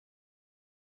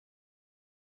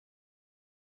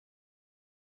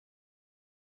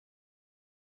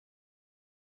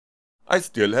I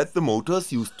still had the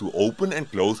motors used to open and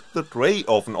close the tray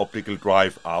of an optical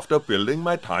drive after building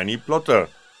my tiny plotter.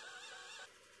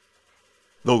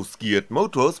 Those geared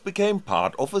motors became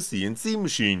part of a CNC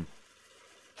machine.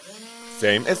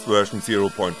 Same as version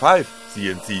 0.5,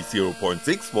 CNC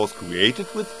 0.6 was created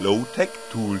with low-tech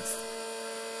tools.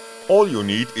 All you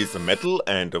need is a metal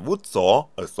and a wood saw,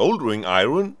 a soldering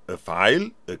iron, a file,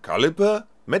 a caliper,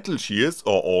 metal shears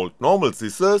or old normal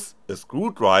scissors, a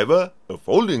screwdriver, a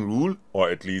folding rule, or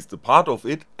at least a part of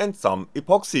it, and some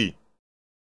epoxy.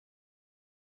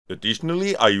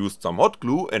 Additionally, I used some hot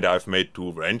glue and I've made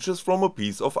 2 wrenches from a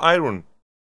piece of iron.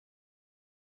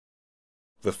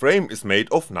 The frame is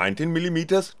made of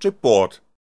 19mm chipboard.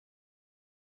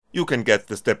 You can get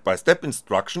the step-by-step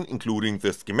instruction including the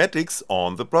schematics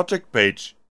on the project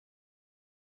page.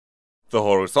 The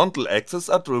horizontal axes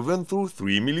are driven through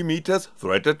 3mm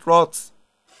threaded rods.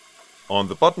 On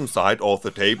the bottom side of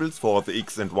the tables for the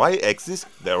X and Y axis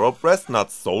there are brass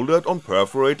nuts soldered on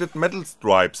perforated metal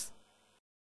stripes.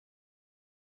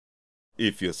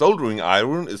 If your soldering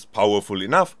iron is powerful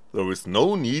enough, there is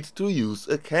no need to use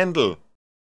a candle.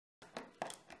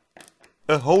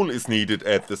 A hole is needed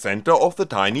at the center of the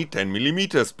tiny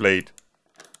 10mm blade.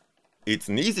 It's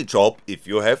an easy job if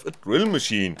you have a drill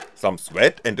machine, some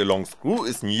sweat and a long screw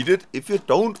is needed if you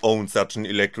don't own such an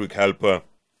electric helper.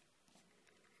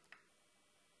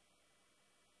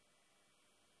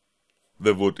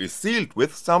 The wood is sealed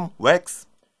with some wax.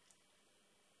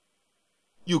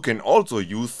 You can also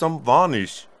use some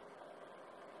varnish.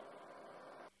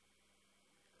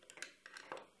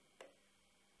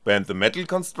 Bend the metal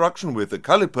construction with a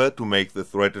caliper to make the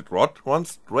threaded rod run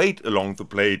straight along the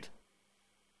blade.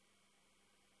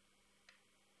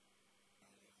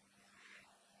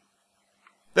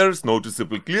 There is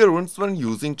noticeable clearance when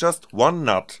using just one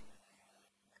nut.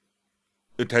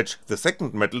 Attach the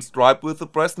second metal stripe with the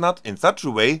brass nut in such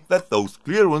a way that those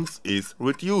clearance is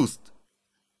reduced.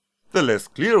 The less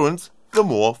clearance, the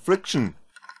more friction.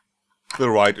 The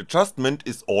right adjustment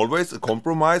is always a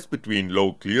compromise between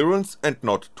low clearance and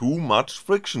not too much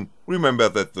friction, remember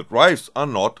that the drives are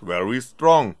not very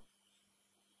strong.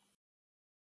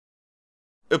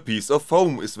 A piece of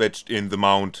foam is wedged in the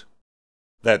mount.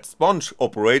 That sponge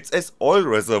operates as oil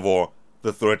reservoir,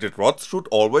 the threaded rods should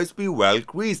always be well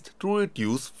greased to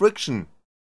reduce friction.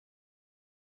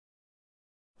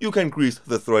 You can grease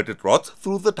the threaded rods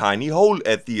through the tiny hole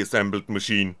at the assembled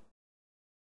machine.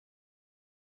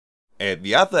 At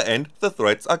the other end the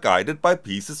threads are guided by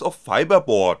pieces of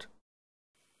fiberboard.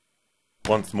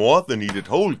 Once more the needed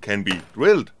hole can be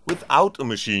drilled without a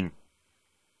machine.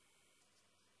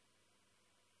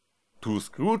 2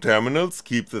 screw terminals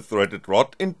keep the threaded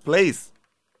rod in place.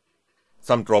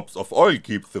 Some drops of oil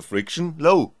keep the friction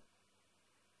low.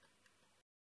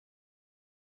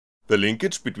 The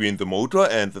linkage between the motor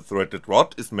and the threaded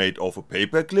rod is made of a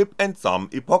paper clip and some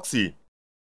epoxy.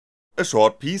 A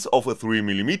short piece of a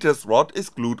 3mm rod is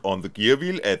glued on the gear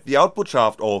wheel at the output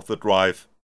shaft of the drive.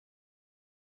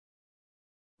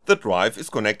 The drive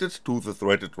is connected to the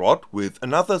threaded rod with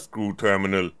another screw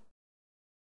terminal.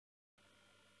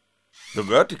 The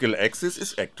vertical axis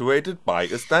is actuated by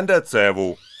a standard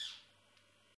servo.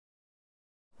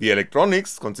 The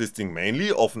electronics, consisting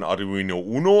mainly of an Arduino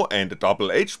Uno and a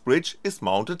double H bridge, is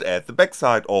mounted at the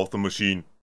backside of the machine.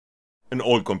 An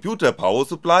old computer power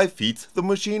supply feeds the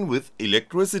machine with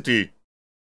electricity.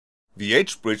 The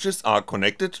H bridges are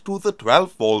connected to the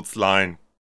 12V line.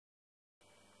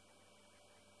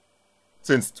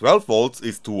 Since 12V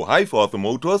is too high for the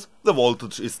motors, the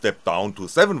voltage is stepped down to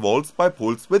 7V by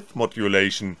pulse width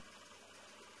modulation.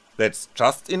 That's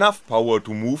just enough power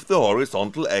to move the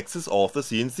horizontal axis of the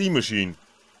CNC machine.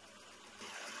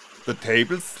 The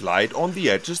tables slide on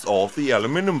the edges of the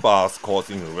aluminum bars,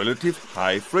 causing a relative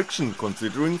high friction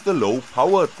considering the low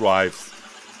power drives.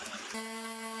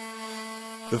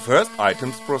 The first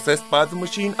items processed by the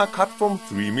machine are cut from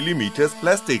 3mm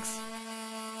plastics.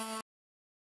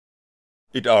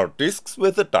 It are discs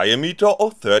with a diameter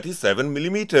of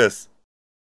 37mm.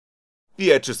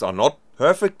 The edges are not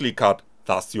perfectly cut,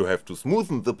 thus you have to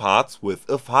smoothen the parts with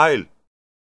a file.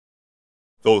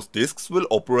 Those discs will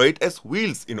operate as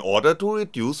wheels in order to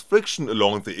reduce friction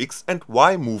along the X and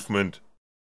Y movement.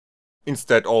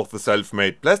 Instead of the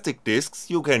self-made plastic discs,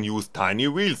 you can use tiny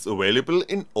wheels available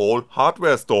in all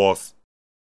hardware stores.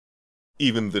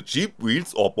 Even the cheap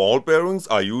wheels or ball bearings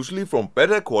are usually from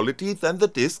better quality than the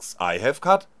discs I have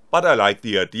cut, but I like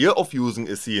the idea of using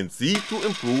a CNC to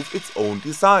improve its own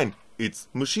design, its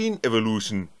machine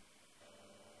evolution.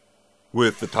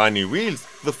 With the tiny wheels,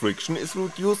 the friction is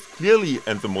reduced clearly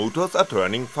and the motors are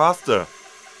turning faster.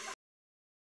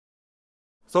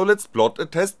 so let's plot a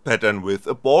test pattern with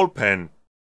a ball pen.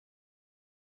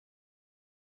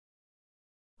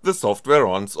 The software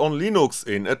runs on Linux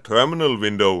in a terminal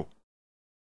window.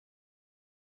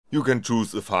 You can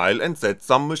choose a file and set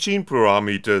some machine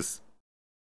parameters.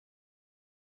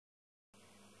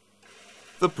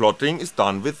 The plotting is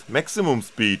done with maximum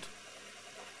speed.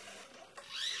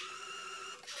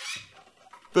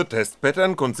 The test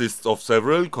pattern consists of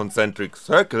several concentric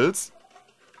circles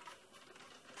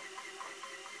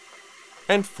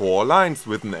and 4 lines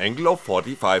with an angle of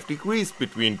 45 degrees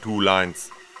between 2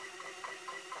 lines.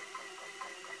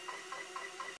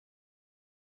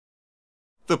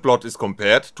 The plot is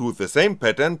compared to the same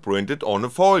pattern printed on a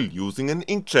foil using an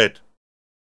inkjet.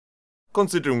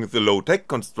 Considering the low-tech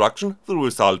construction, the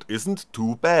result isn't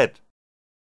too bad.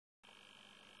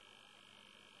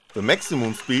 The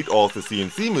maximum speed of the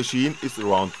CNC machine is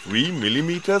around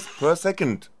 3mm per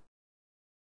second.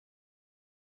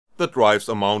 The drives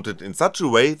are mounted in such a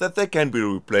way that they can be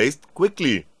replaced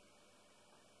quickly.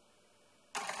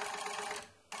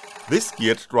 This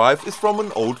geared drive is from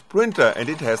an old printer and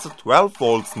it has a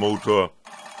 12V motor.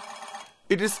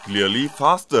 It is clearly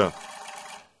faster.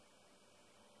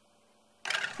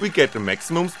 We get a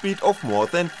maximum speed of more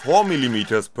than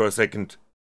 4mm per second.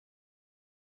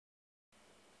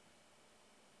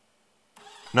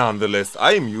 Nonetheless,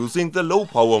 I am using the low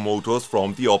power motors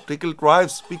from the optical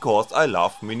drives because I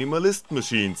love minimalist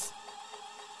machines.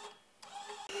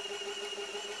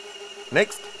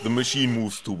 Next, the machine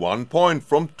moves to one point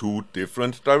from 2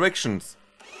 different directions.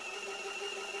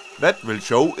 That will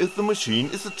show if the machine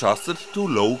is adjusted to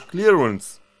low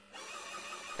clearance.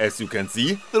 As you can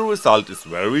see, the result is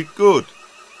very good.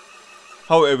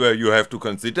 However, you have to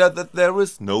consider that there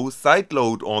is no side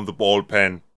load on the ball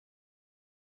pen.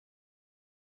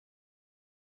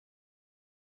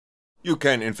 You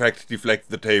can in fact deflect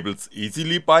the tables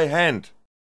easily by hand.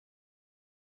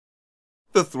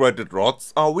 The threaded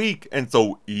rods are weak and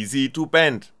so easy to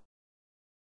bend.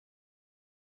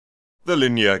 The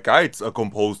linear guides are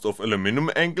composed of aluminum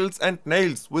angles and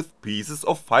nails with pieces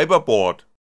of fiberboard.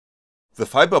 The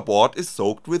fiberboard is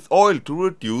soaked with oil to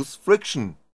reduce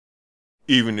friction.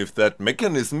 Even if that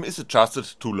mechanism is adjusted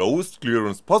to lowest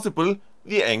clearance possible,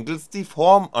 the angles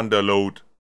deform under load.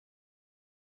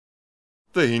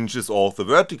 The hinges of the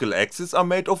vertical axis are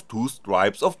made of 2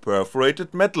 stripes of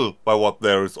perforated metal, by what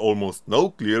there is almost no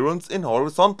clearance in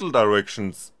horizontal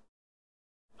directions.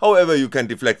 However, you can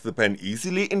deflect the pen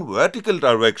easily in vertical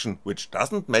direction, which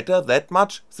doesn't matter that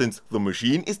much, since the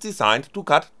machine is designed to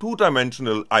cut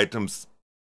 2-dimensional items.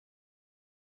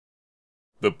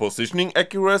 The positioning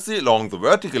accuracy along the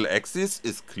vertical axis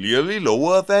is clearly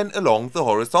lower than along the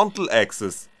horizontal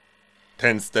axis.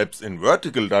 10 steps in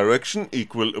vertical direction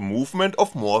equal a movement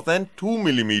of more than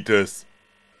 2mm.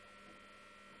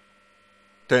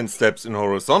 10 steps in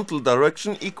horizontal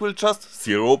direction equal just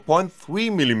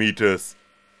 0.3mm.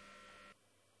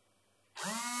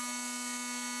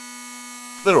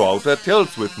 The router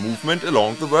tilts with movement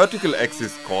along the vertical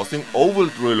axis, causing oval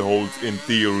drill holes in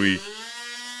theory.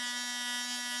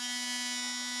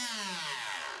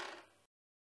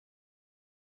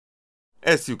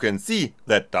 As you can see,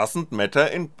 that doesn't matter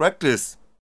in practice.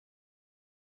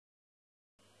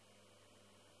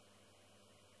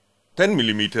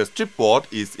 10mm chipboard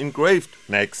is engraved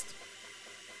next.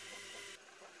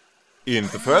 In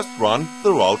the first run,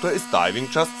 the router is diving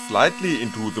just slightly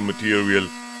into the material.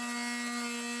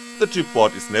 The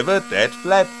chipboard is never dead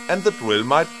flat and the drill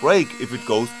might break if it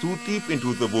goes too deep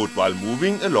into the wood while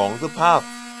moving along the path.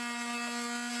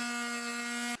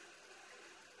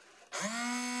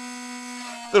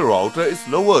 The router is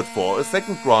lowered for a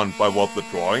second run, by what the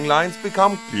drawing lines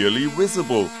become clearly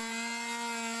visible.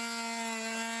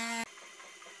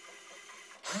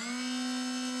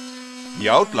 The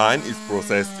outline is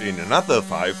processed in another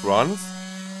 5 runs,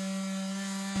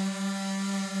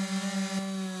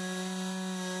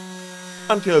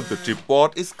 until the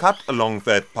chipboard is cut along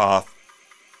that path.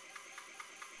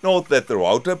 Note that the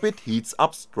router bit heats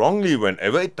up strongly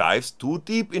whenever it dives too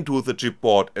deep into the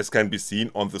chipboard, as can be seen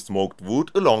on the smoked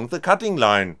wood along the cutting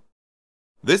line.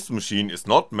 This machine is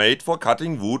not made for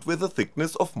cutting wood with a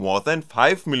thickness of more than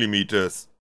 5mm.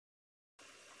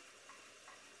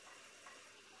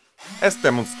 As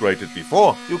demonstrated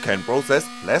before, you can process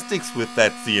plastics with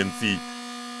that CNC.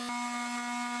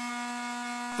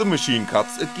 The machine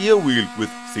cuts a gear wheel with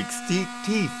 60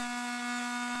 teeth.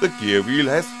 The gear wheel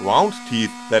has round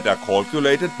teeth that are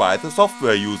calculated by the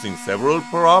software using several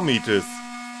parameters.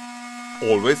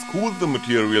 Always cool the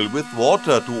material with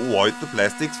water to avoid the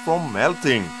plastics from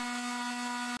melting.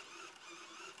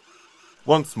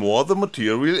 Once more, the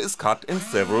material is cut in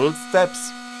several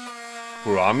steps.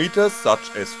 Parameters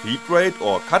such as feed rate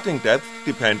or cutting depth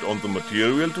depend on the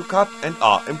material to cut and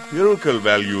are empirical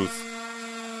values.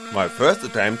 My first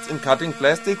attempts in cutting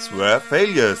plastics were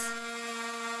failures.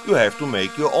 You have to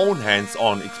make your own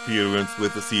hands-on experience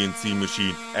with the CNC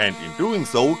machine, and in doing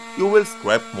so, you will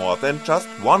scrap more than just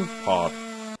one part.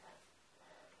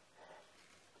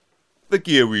 The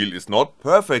gear wheel is not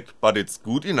perfect, but it's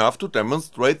good enough to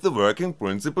demonstrate the working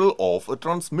principle of a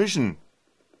transmission.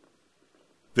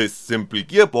 This simple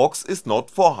gearbox is not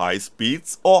for high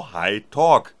speeds or high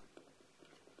torque.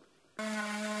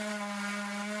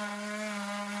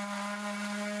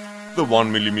 The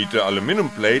 1mm aluminum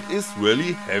plate is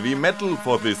really heavy metal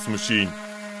for this machine.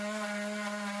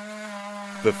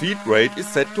 The feed rate is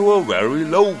set to a very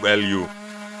low value.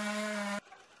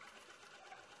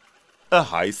 A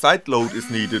high side load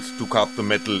is needed to cut the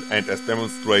metal, and as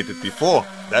demonstrated before,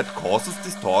 that causes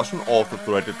distortion of the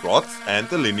threaded rods and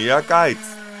the linear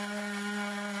guides.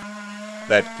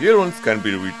 That clearance can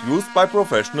be reduced by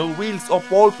professional wheels or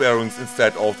ball bearings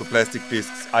instead of the plastic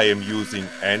discs I am using,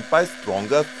 and by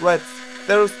stronger threads.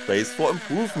 There is space for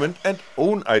improvement and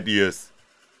own ideas.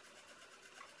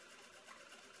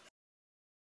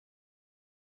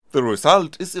 The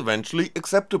result is eventually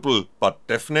acceptable, but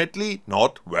definitely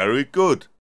not very good.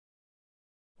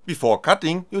 Before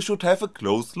cutting, you should have a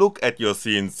close look at your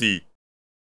CNC.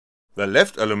 The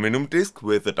left aluminum disc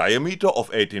with a diameter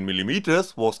of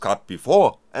 18mm was cut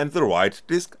before, and the right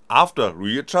disc after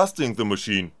readjusting the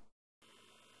machine.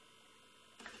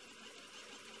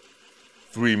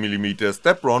 3mm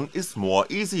Depron is more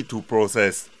easy to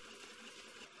process.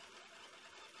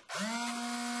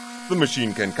 The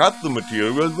machine can cut the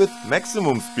material with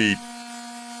maximum speed.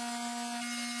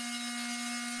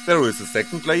 There is a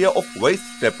second layer of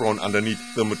waste Depron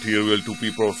underneath the material to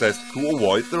be processed to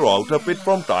avoid the router bit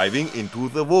from diving into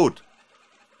the wood.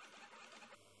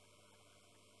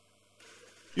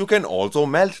 You can also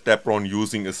melt Depron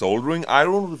using a soldering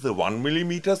iron with a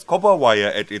 1mm copper wire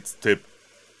at its tip.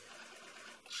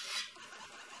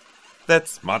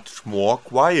 That's much more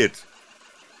quiet.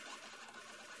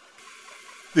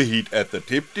 The heat at the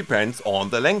tip depends on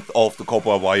the length of the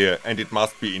copper wire, and it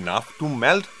must be enough to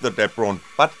melt the Depron,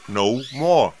 but no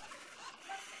more.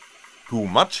 Too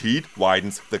much heat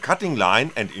widens the cutting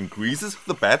line and increases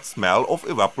the bad smell of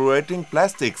evaporating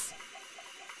plastics.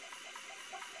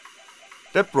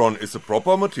 Depron is a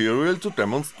proper material to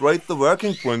demonstrate the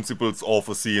working principles of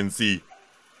a CNC.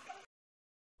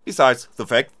 Besides the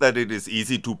fact that it is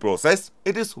easy to process,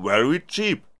 it is very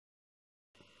cheap.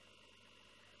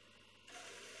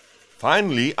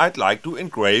 Finally, I'd like to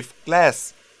engrave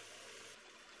glass.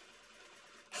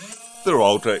 The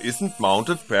router isn't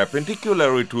mounted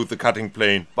perpendicularly to the cutting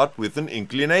plane, but with an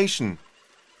inclination.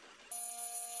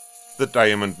 The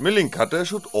diamond milling cutter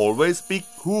should always be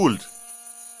cooled.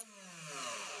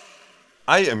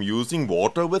 I am using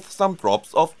water with some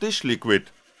drops of dish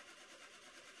liquid.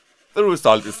 The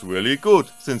result is really good,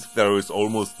 since there is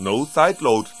almost no side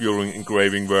load during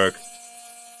engraving work.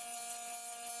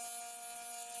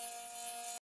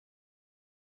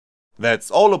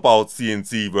 That's all about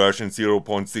CNC version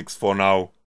 0.6 for now.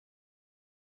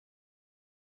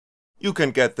 You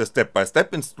can get the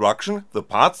step-by-step instruction, the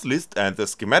parts list and the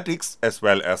schematics, as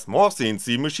well as more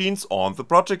CNC machines on the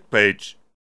project page.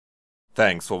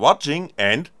 Thanks for watching,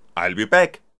 and I'll be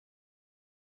back.